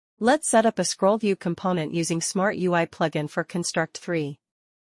Let's set up a Scrollview component using SmartUI plugin for Construct 3.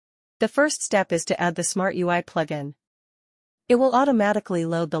 The first step is to add the SmartUI plugin. It will automatically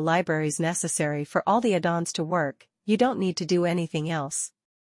load the libraries necessary for all the add-ons to work. You don't need to do anything else.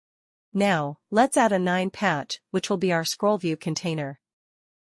 Now, let's add a 9 patch, which will be our Scrollview container.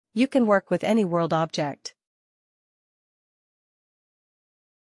 You can work with any world object.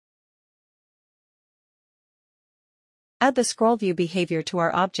 Add the Scrollview behavior to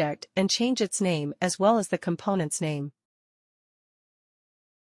our object and change its name as well as the component's name.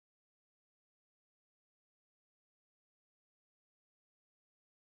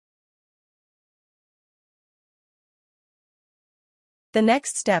 The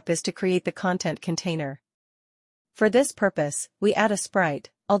next step is to create the content container. For this purpose, we add a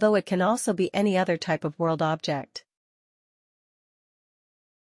sprite, although it can also be any other type of world object.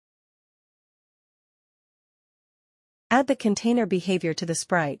 Add the container behavior to the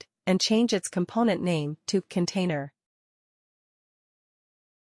sprite, and change its component name to container.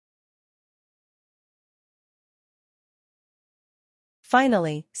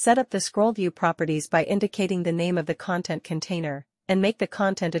 Finally, set up the Scrollview properties by indicating the name of the content container, and make the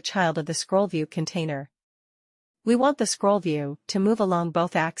content a child of the Scrollview container. We want the Scrollview to move along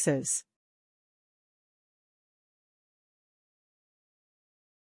both axes.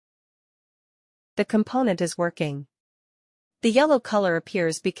 The component is working. The yellow color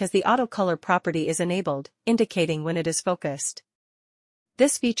appears because the auto color property is enabled, indicating when it is focused.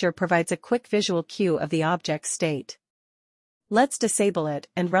 This feature provides a quick visual cue of the object's state. Let's disable it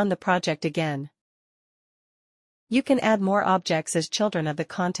and run the project again. You can add more objects as children of the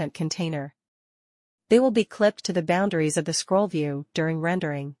content container. They will be clipped to the boundaries of the Scrollview during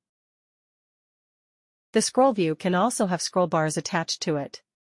rendering. The Scrollview can also have scrollbars attached to it.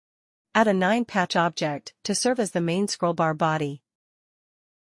 Add a 9 patch object to serve as the main scrollbar body.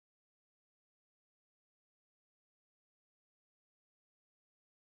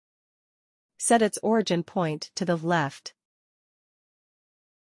 Set its origin point to the left.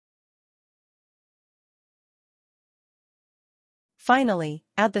 Finally,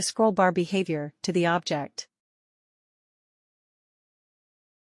 add the scrollbar behavior to the object.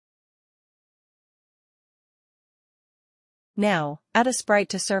 Now, add a sprite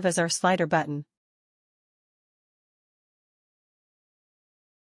to serve as our slider button.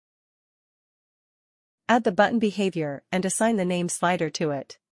 Add the button behavior and assign the name slider to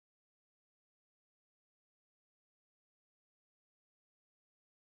it.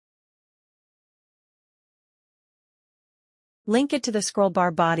 Link it to the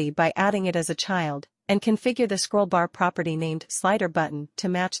scrollbar body by adding it as a child, and configure the scrollbar property named slider button to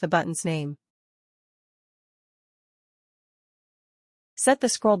match the button's name. Set the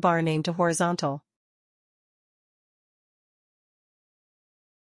scrollbar name to horizontal.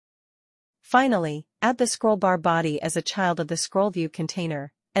 Finally, add the scrollbar body as a child of the Scrollview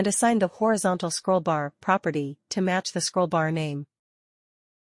container, and assign the horizontal scrollbar property to match the scrollbar name.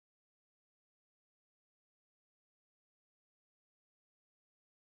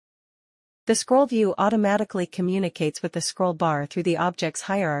 The Scrollview automatically communicates with the scrollbar through the object's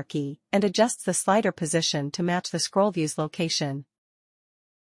hierarchy and adjusts the slider position to match the Scrollview's location.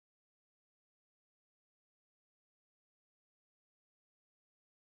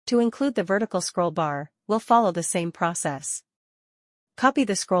 To include the vertical scrollbar, we'll follow the same process. Copy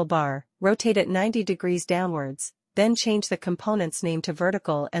the scrollbar, rotate it 90 degrees downwards, then change the component's name to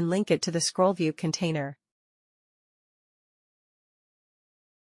vertical and link it to the Scrollview container.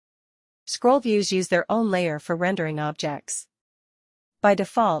 Scrollviews use their own layer for rendering objects. By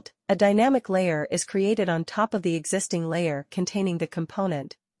default, a dynamic layer is created on top of the existing layer containing the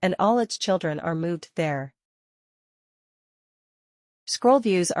component, and all its children are moved there.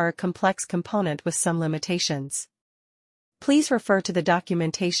 Scrollviews are a complex component with some limitations. Please refer to the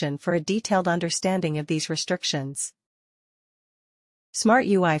documentation for a detailed understanding of these restrictions.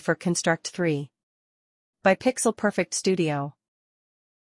 SmartUI for Construct 3 by Pixel Perfect Studio.